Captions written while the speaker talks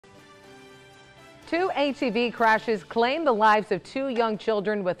Two ATV crashes claimed the lives of two young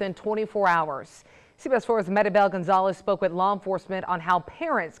children within 24 hours. CBS 4's Maribel Gonzalez spoke with law enforcement on how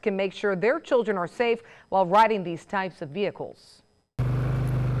parents can make sure their children are safe while riding these types of vehicles.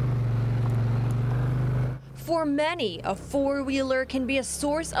 For many, a four-wheeler can be a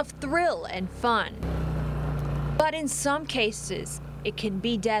source of thrill and fun. But in some cases, it can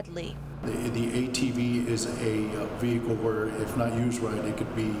be deadly. The ATV is a vehicle where, if not used right, it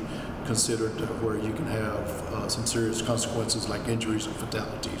could be considered where you can have some serious consequences like injuries and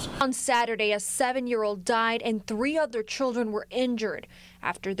fatalities. On Saturday, a 7-year-old died and 3 other children were injured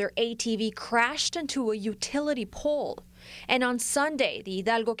after their ATV crashed into a utility pole. And on Sunday, the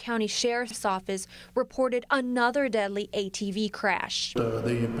Hidalgo County Sheriff's Office reported another deadly ATV crash.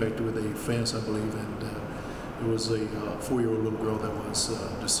 They impacted with a fence, I believe, and it was a 4-year-old little girl that was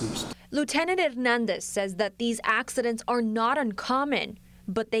deceased. Lieutenant Hernandez says that these accidents are not uncommon,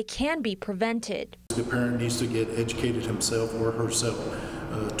 but they can be prevented. The parent needs to get educated himself or herself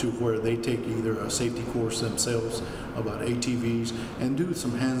to where they take either a safety course themselves about ATVs and do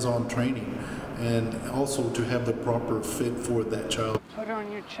some hands-on training, and also to have the proper fit for that child. Put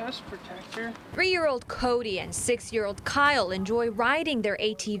on your chest protector. 3-year-old Cody and 6-year-old Kyle enjoy riding their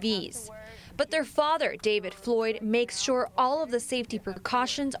ATVs. But their father, David Floyd, makes sure all of the safety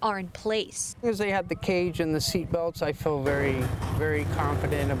precautions are in place. As they have the cage and the seat belts, I feel very, very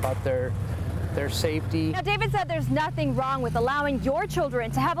confident about their safety. Now, David said there's nothing wrong with allowing your children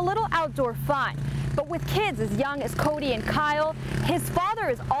to have a little outdoor fun. But with kids as young as Cody and Kyle, his father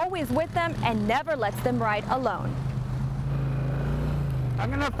is always with them and never lets them ride alone. I'm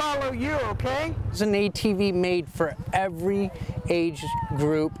gonna follow you, okay? It's an ATV made for every age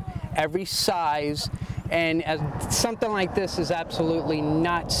group, every size, and something like this is absolutely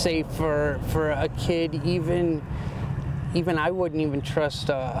not safe for a kid. Even I wouldn't even trust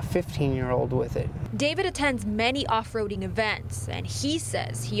a 15-year-old with it. David attends many off-roading events, and he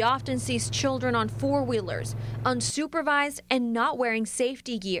says he often sees children on four-wheelers, unsupervised and not wearing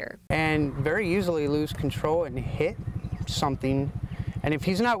safety gear. And very easily lose control and hit something. And if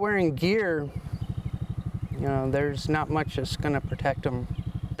he's not wearing gear, you know, there's not much that's going to protect him.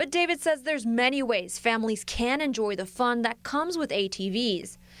 But David says there's many ways families can enjoy the fun that comes with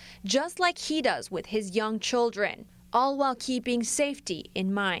ATVs, just like he does with his young children, all while keeping safety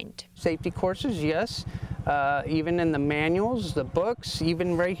in mind. Safety courses, yes. Even in the manuals, the books,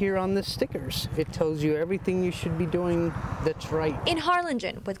 even right here on the stickers. It tells you everything you should be doing that's right. In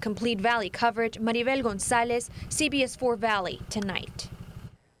Harlingen, with complete Valley coverage, Maribel Gonzalez, CBS 4 Valley Tonight.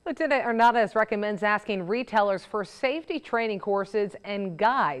 Lieutenant Hernandez recommends asking retailers for safety training courses and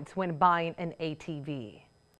guides when buying an ATV.